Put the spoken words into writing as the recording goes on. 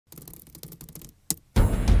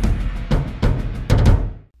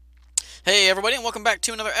Hey everybody, and welcome back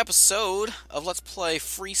to another episode of Let's Play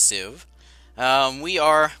FreeCiv. We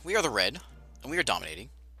are the red, and we are dominating,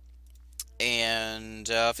 and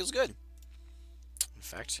feels good. In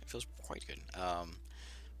fact, it feels quite good.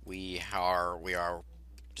 We are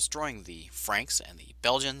destroying the Franks and the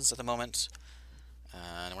Belgians at the moment,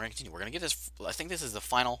 and we're gonna continue. We're gonna get this. I think this is the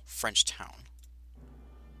final French town,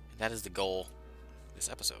 and that is the goal.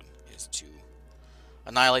 This episode is to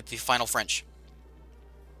annihilate the final French.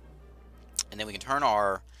 And then we can turn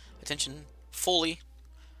our attention fully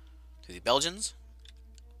to the Belgians,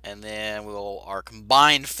 and then our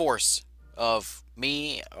combined force of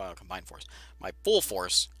my full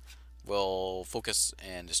force will focus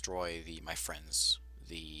and destroy my friends.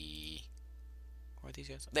 What are these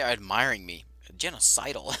guys? They're admiring me.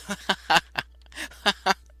 Genocidal.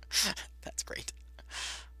 That's great.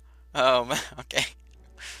 Okay.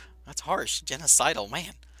 That's harsh. Genocidal,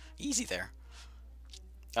 man. Easy there.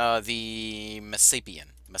 The Messapian.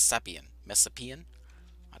 I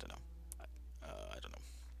don't know. I don't know.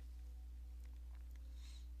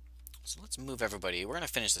 So let's move everybody. We're gonna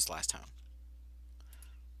finish this last town.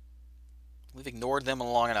 We've ignored them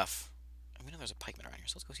long enough. And we know there's a pikeman around here,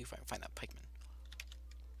 so let's go see if I can find that pikeman.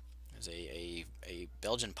 There's a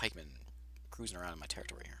Belgian pikeman cruising around in my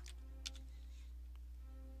territory here.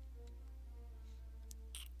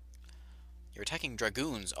 You're attacking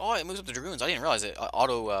dragoons. Oh, it moves up the dragoons. I didn't realize it.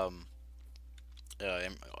 Upgraded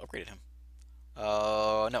him.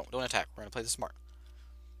 No, don't attack. We're gonna play this smart.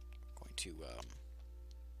 Going to,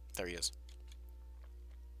 there he is.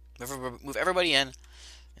 Move everybody in,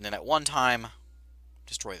 and then at one time,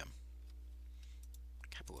 destroy them.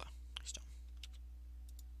 Capua. Stone.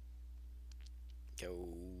 Go.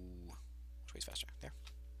 Which way's faster? There.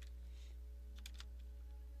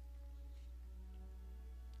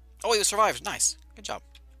 Oh, he survived. Nice. Good job.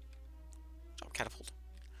 Oh, catapult.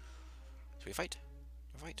 So we fight.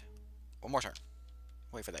 We fight. One more turn.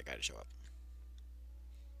 Wait for that guy to show up.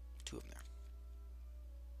 Two of them there.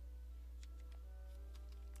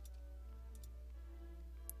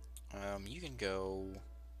 You can go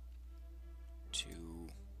to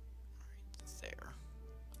right there.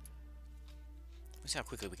 Let's see how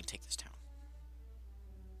quickly we can take this town.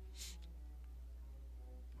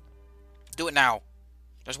 Do it now.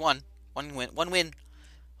 There's one. One win. One win.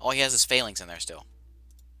 All he has is failings in there still.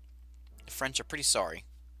 The French are pretty sorry.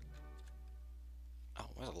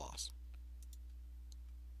 Oh, what a loss.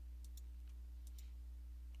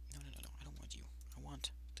 No. I don't want you. I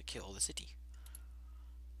want to kill the city.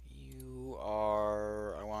 You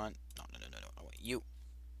are... I want... No. I want you.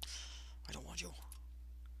 I don't want you.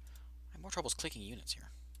 I have more troubles clicking units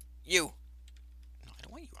here. You! No, I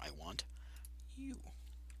don't want you. I want you.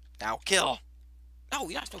 Now kill! No,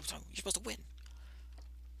 you're not supposed to. You're supposed to win.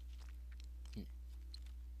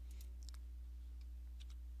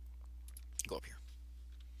 Go up here.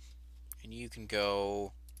 And you can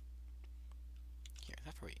go... Here,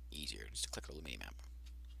 that's probably easier, just to click a little mini-map.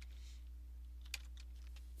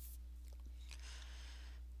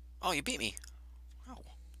 Oh, you beat me.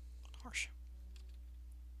 Oh, harsh.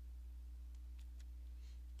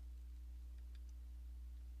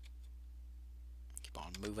 Keep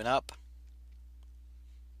on moving up.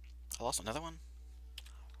 I lost another one? I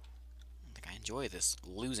don't think I enjoy this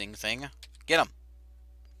losing thing. Get him!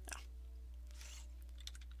 No.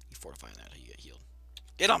 You fortify that until you get healed.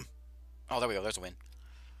 Get him! Oh, there we go. There's a win.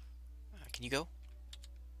 Can you go?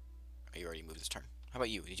 Oh, you already moved this turn. How about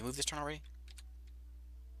you? Did you move this turn already?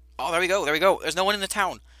 Oh, there we go. There we go. There's no one in the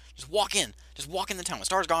town. Just walk in. Just walk in the town. The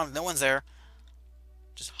star's gone. No one's there.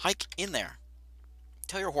 Just hike in there.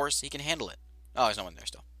 Tell your horse he can handle it. Oh, there's no one there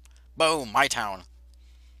still. Boom. My town.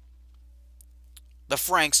 The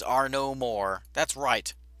Franks are no more. That's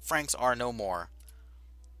right. Franks are no more.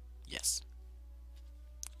 Yes.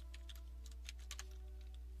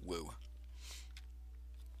 Woo.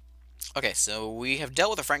 Okay, so we have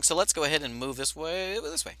dealt with the Franks, so let's go ahead and move this way.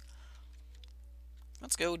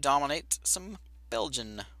 Let's go dominate some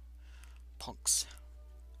Belgian punks.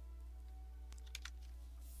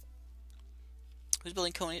 Who's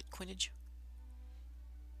building coinage?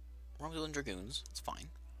 We're building dragoons. It's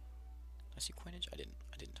fine. Did I see coinage? I didn't.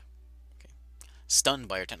 Okay. Stunned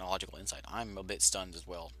by your technological insight. I'm a bit stunned as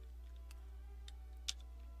well.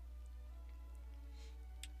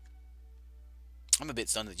 I'm a bit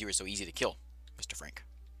stunned that you were so easy to kill, Mr. Frank.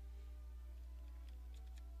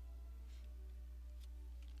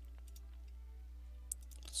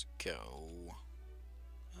 Let's go.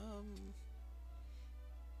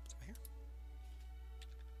 Let's go here.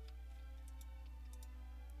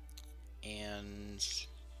 And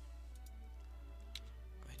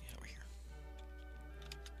go ahead and head over here.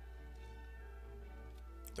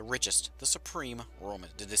 The richest, the supreme Roman,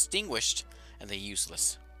 the distinguished, and the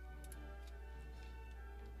useless.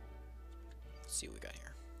 Let's see what we got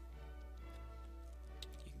here.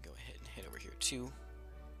 You can go ahead and head over here too.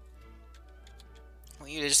 I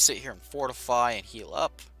want you to just sit here and fortify and heal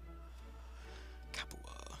up.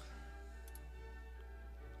 Capua.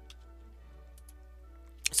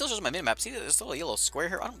 It still shows my minimap. See, there's still a yellow square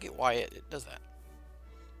here. I don't get why it does that.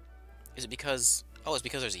 Is it because... Oh, it's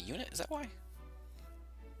because there's a unit? Is that why?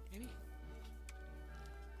 Maybe?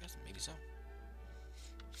 Yes, maybe so.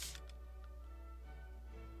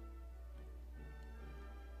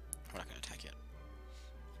 We're not going to attack yet.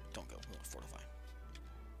 Don't go. We want to fortify.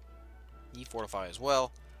 You fortify as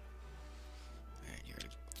well. Alright, you're going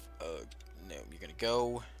to... no, you're going to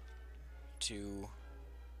go to...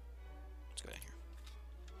 Let's go down here.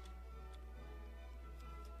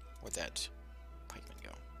 Where'd that pikeman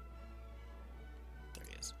go? There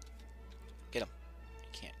he is. Get him. You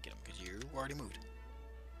can't get him because you already moved.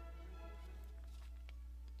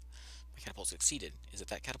 My catapult succeeded. Is it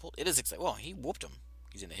that catapult? It is. Well, he whooped him.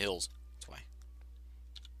 He's in the hills. That's why.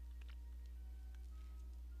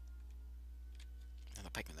 And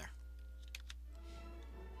the pikeman there.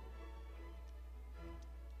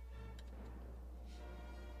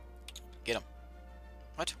 Get him.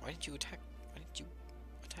 What? Why didn't you attack? Why didn't you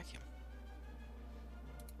attack him?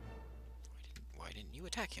 Why didn't you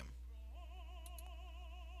attack him?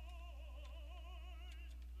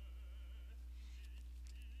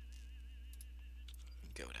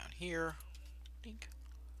 Go down here. Dink.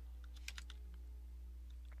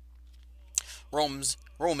 The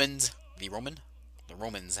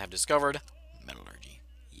Romans have discovered metallurgy.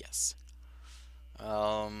 Yes.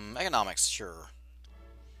 Economics, sure.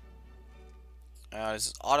 Does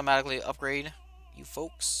this automatically upgrade you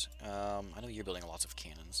folks? I know you're building lots of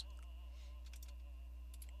cannons.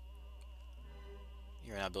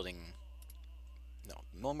 You're now building...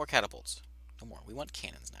 No more catapults. No more. We want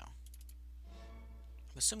cannons now.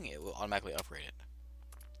 I'm assuming it will automatically upgrade it.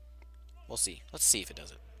 We'll see. Let's see if it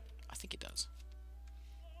does it. I think it does.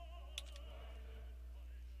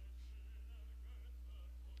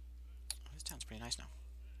 This town's pretty nice now.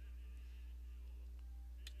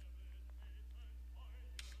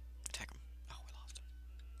 Attack him. Oh, we lost him.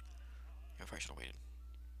 I probably should have waited.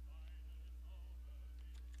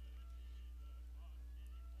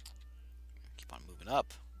 Keep on moving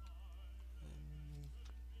up.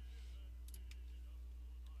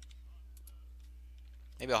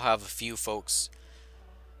 Maybe I'll have a few folks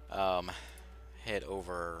head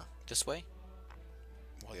over this way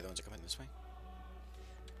while the other ones are coming this way.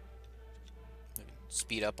 We can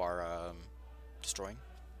speed up our destroying.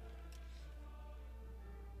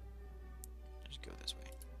 Just go this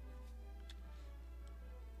way.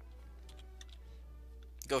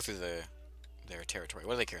 Go through their territory.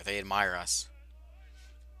 What do they care? They admire us.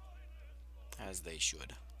 As they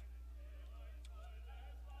should.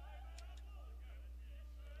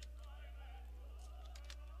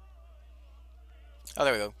 Oh,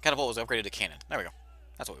 there we go. Catapult was upgraded to cannon. There we go.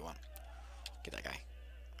 That's what we want. Get that guy.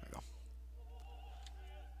 There we go.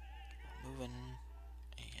 Moving.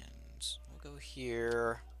 And we'll go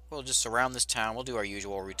here. We'll just surround this town. We'll do our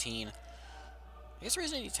usual routine. I guess there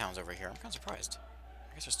isn't any towns over here. I'm kind of surprised.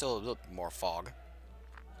 I guess there's still a little more fog.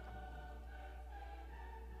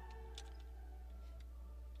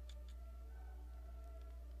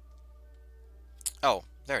 Oh,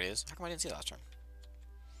 there it is. How come I didn't see it last turn?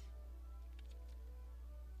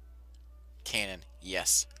 Cannon,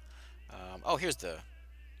 yes. Oh, here's the...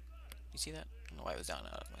 You see that? I don't know why it was down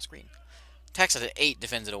my screen. Attacks at an 8,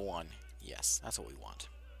 defends at a 1. Yes, that's what we want.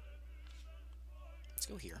 Let's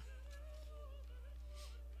go here.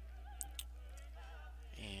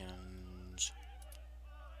 And...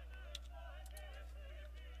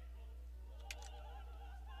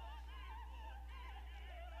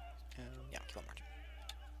 yeah, keep on marching.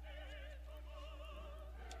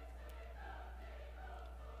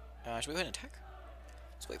 Should we go ahead and attack?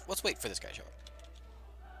 Let's wait for this guy to show up.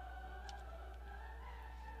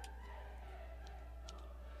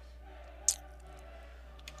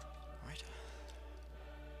 Alright.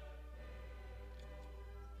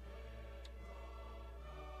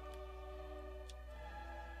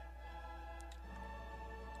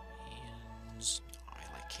 And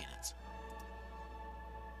I like cannons.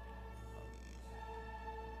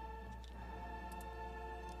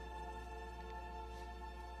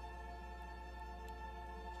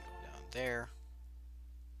 There.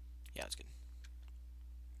 Yeah, that's good.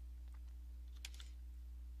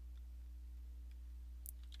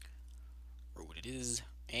 Road it is.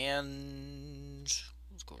 And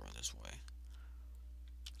let's go around this way.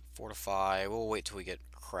 Fortify. We'll wait till we get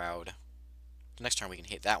crowd. The next turn we can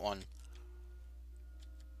hit that one.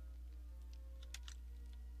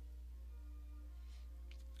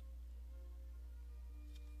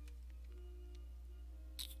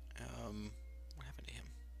 What happened to him?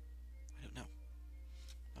 I don't know.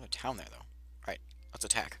 Another town there, though. Alright, let's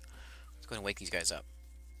attack. Let's go ahead and wake these guys up.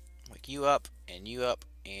 Wake you up, and you up,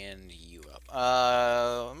 and you up.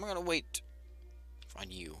 I'm gonna wait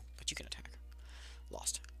on you, but you can attack.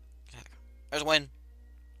 Lost. Attack. There's a win.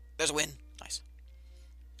 There's a win. Nice.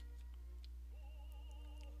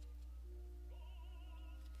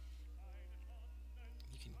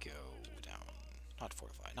 You can go down. Not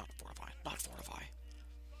fortify. Not fortify. Not fortify.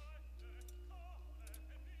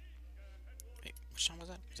 Wait, which town was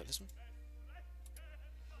that? Is that this one?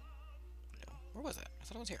 No. Where was that? I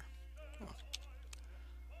thought it was here. Oh.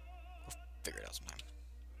 We'll figure it out sometime.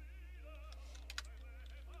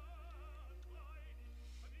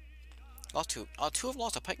 Lost two. Two have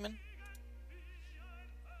lost a pikeman.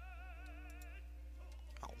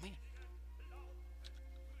 Oh man.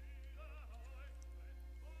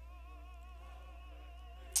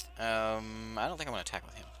 I don't think I'm gonna attack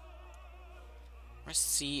with him. Let's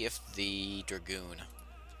see if the dragoon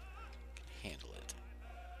can handle it.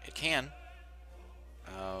 It can.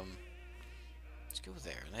 Let's go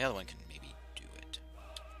there. And the other one can maybe do it.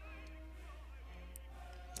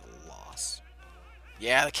 The loss.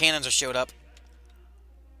 Yeah, the cannons are showed up.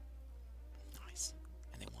 Nice.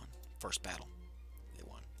 And they won. First battle. They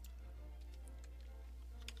won.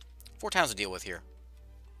 4 towns to deal with here.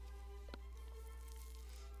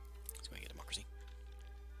 Let's go and get democracy.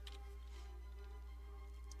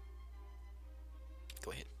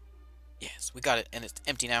 Go ahead. Yes, we got it. And it's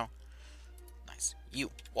empty now. Nice. You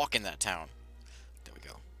walk in that town. There we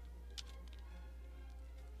go.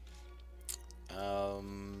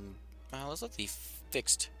 Let's let the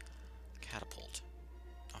fixed catapult.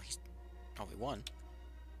 Oh, we won.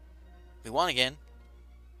 We won again.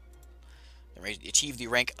 And we achieved the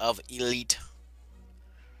rank of elite.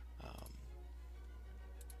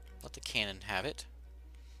 Let the cannon have it.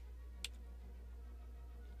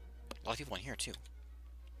 A lot of people in here too.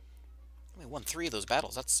 We won 3 of those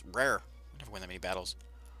battles. That's rare. We never win that many battles.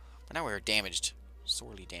 But now we're damaged.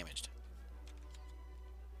 Sorely damaged.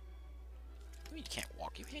 You can't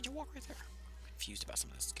walk. You can't walk right there. I'm confused about some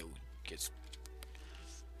of this. Go get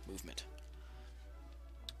movement.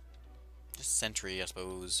 Just sentry, I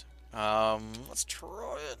suppose. Let's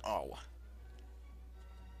try it. Oh.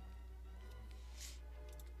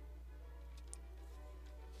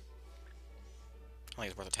 I think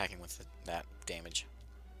it's worth attacking with that damage.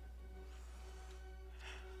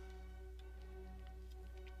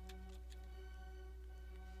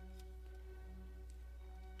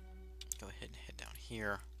 Go ahead and head down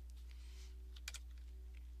here.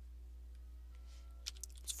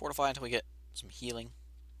 Let's fortify until we get some healing.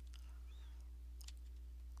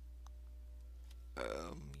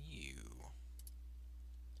 You. Why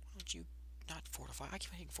don't you not fortify? I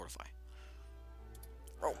keep hitting fortify.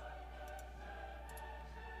 Oh.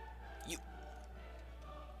 You.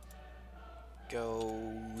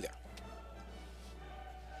 Go there.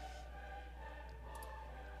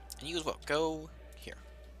 And you as well. Go here.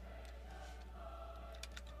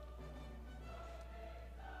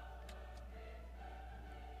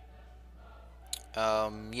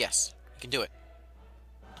 Yes. You can do it.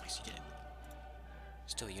 Nice, you did it.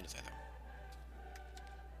 Still a unit there, though.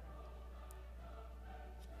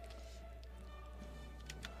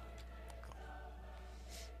 Cool.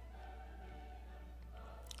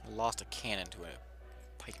 Lost a cannon to a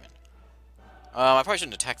pikeman. I probably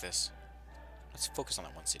shouldn't attack this. Let's focus on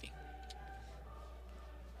that one city.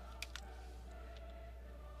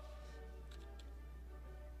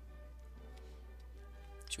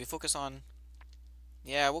 Should we focus on...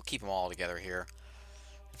 Yeah, we'll keep them all together here.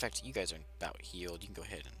 In fact, you guys are about healed. You can go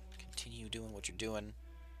ahead and continue doing what you're doing.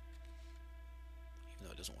 Even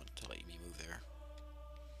though it doesn't want to let me move there.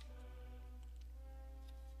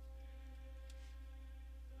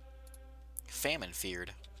 Famine feared.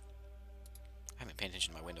 I haven't paid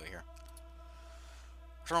attention to my window here.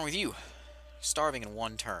 What's wrong with you? Starving in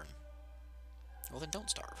 1 turn. Well, then don't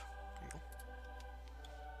starve. There you go.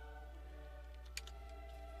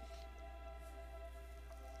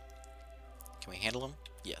 Can we handle him?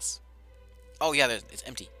 Yes. Oh, yeah, it's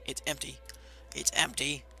empty. It's empty. It's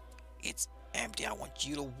empty. It's empty. I want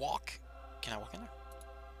you to walk. Can I walk in there?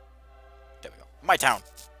 There we go. My town.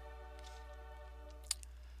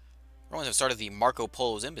 Romans have started the Marco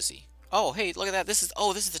Polo's embassy. Oh, hey, look at that. This is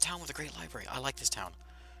the town with a great library. I like this town.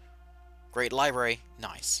 Great library.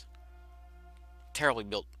 Nice. Terribly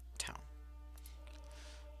built town.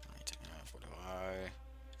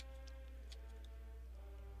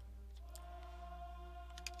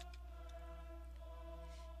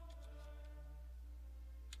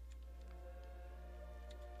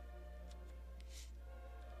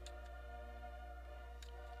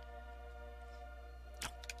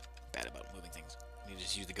 about moving things. You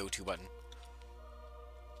just use the go-to button.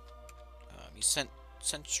 You sent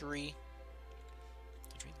Century.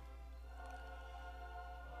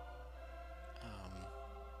 I'm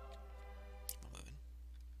moving.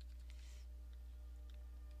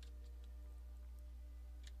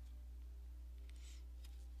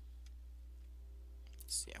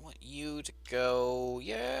 Let's see, I want you to go.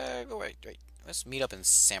 Yeah, go right. Let's meet up in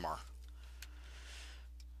Samar.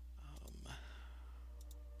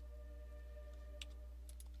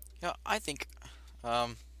 Yeah, I think.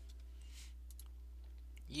 I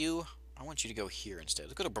want you to go here instead.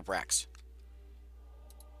 Let's go to Brabrax.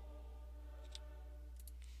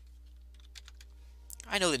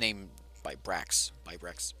 I know the name by Brax.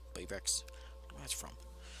 Bybrex. Bybrex. Where that's from.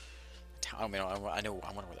 I mean, I wonder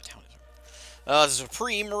where the town is from. The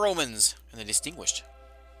Supreme Romans and the Distinguished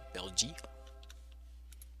Belgi.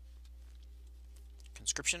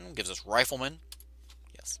 Conscription gives us Riflemen.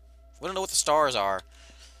 Yes. We don't know what the stars are,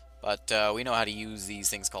 but we know how to use these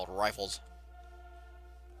things called rifles.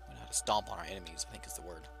 We know how to stomp on our enemies, I think is the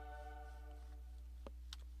word.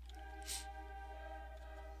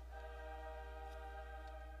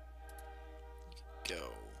 You can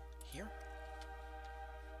go here.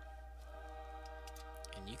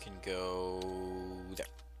 And you can go there.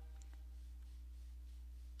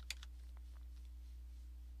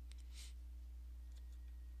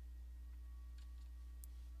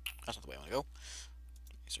 That's not the way I want to go.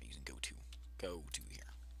 Start using go to. Go to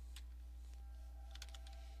here.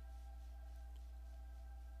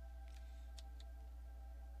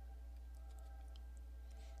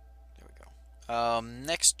 There we go.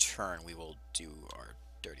 Next turn we will do our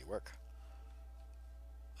dirty work.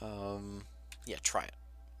 Yeah, try it.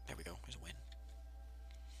 There we go. There's a win.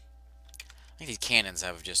 I think these cannons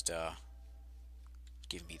have just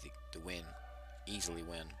given me the win. Easily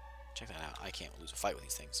win. Check that out. I can't lose a fight with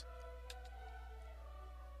these things.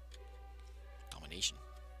 Domination.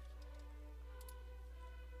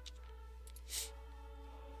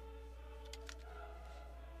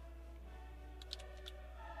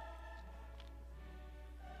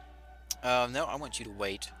 No, I want you to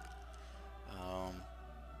wait.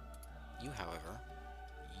 You,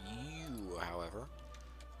 however,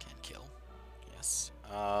 can kill. Yes.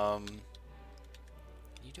 Can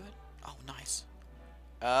you do it? Oh, nice.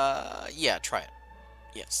 Yeah, try it.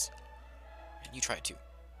 Yes. And you try it too.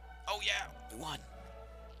 Oh, yeah, we won.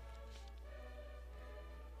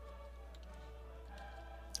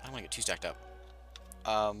 I don't want to get too stacked up.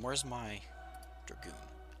 Where's my Dragoon?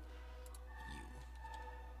 You.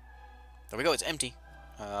 There we go, it's empty.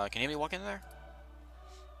 Can anybody walk in there?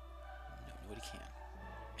 No, nobody can.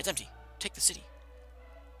 It's empty. Take the city.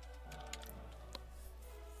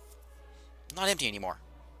 Not empty anymore.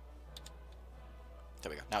 There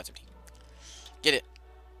we go. Now it's empty. Get it.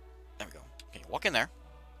 There we go. Okay, walk in there.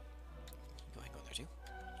 Go ahead and go in there too.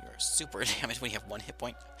 You are super damaged when you have 1 hit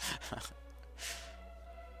point. Go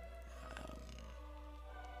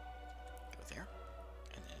there.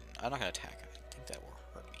 And then I'm not going to attack. I think that will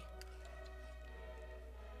hurt me.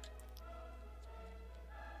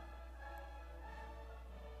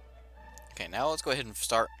 Okay, now let's go ahead and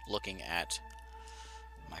start looking at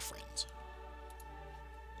my friends.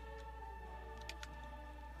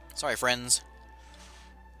 Sorry, friends.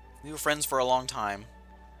 We were friends for a long time.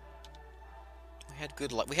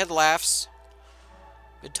 We had laughs,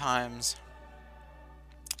 good times,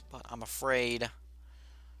 but I'm afraid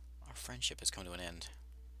our friendship has come to an end.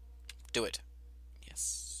 Do it.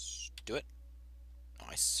 Yes. Do it.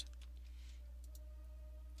 Nice.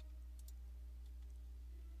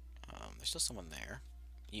 There's still someone there.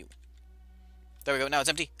 You. There we go. Now it's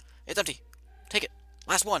empty. It's empty. Take it.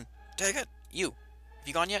 Last one. Take it. You. Have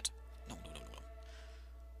you gone yet? No.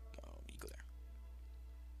 Oh, you go there.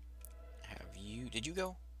 Have you... Did you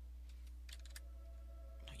go?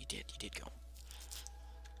 No, you did. You did go.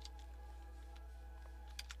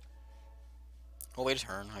 We'll wait a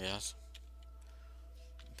turn, I guess.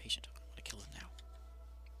 I'm impatient. I want to kill him now.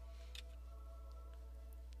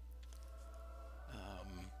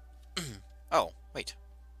 Oh, wait.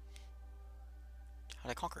 How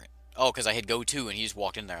did I conquer it? Oh, because I had go to and he just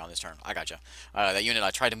walked in there on this turn. I gotcha. That unit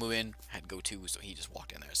I tried to move in had go to, so he just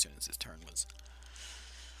walked in there as soon as his turn was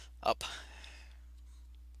up.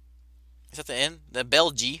 Is that the end? The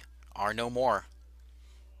Belgi are no more.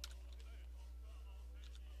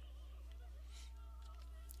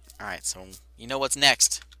 Alright, so you know what's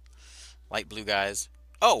next. Light blue guys.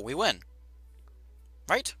 Oh, we win.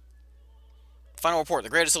 Right? Final report. The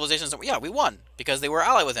greatest civilizations... Yeah, we won. Because they were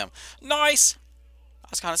allied with them. Nice!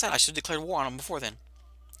 That's kind of sad. I should have declared war on them before then.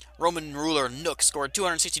 Roman ruler Nook scored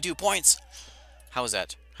 262 points. How is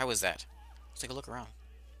that? How is that? Let's take a look around.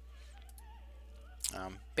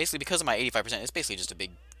 Basically, because of my 85%, it's basically just a big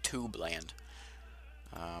tube land.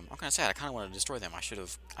 I'm kind of sad. I kind of want to destroy them. I should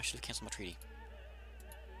have canceled my treaty.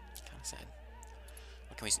 Kind of sad.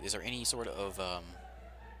 What can we see? Is there any sort of I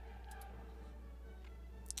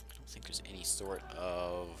don't think there's any sort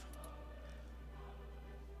of.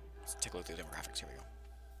 Let's take a look at the demographics. Here we go.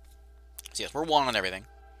 So yes, we're 1 on everything.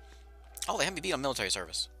 Oh, they have me beat on military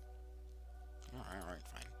service. Alright,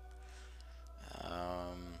 fine.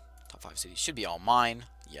 Top 5 cities should be all mine.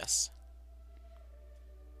 Yes.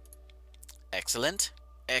 Excellent.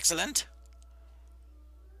 Excellent.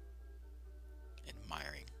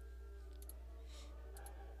 Admiring.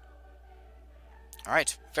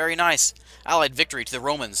 Alright, very nice. Allied victory to the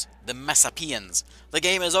Romans, the Messapians. The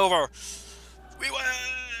game is over. We win!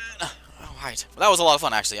 Alright. Well, that was a lot of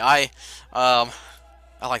fun, actually. I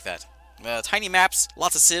like that. Tiny maps,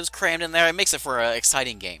 lots of civs crammed in there. It makes it for an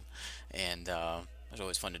exciting game. And it's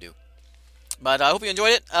always fun to do. But I hope you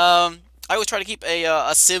enjoyed it. I always try to keep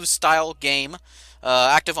a Civ-style game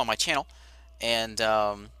active on my channel. And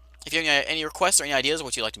if you have any requests or any ideas of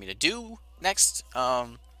what you'd like me to do next,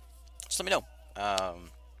 just let me know.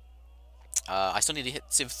 I still need to hit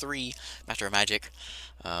Civ 3, Master of Magic.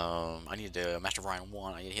 I need to Master of Orion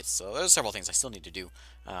 1. I need to hit, so there's several things I still need to do.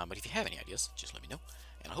 But if you have any ideas, just let me know.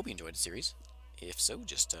 And I hope you enjoyed the series. If so,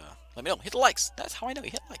 just let me know. Hit the likes. That's how I know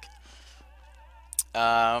you hit like.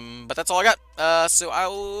 But that's all I got. So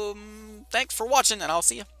I'll thanks for watching, and I'll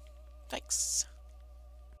see you. Thanks.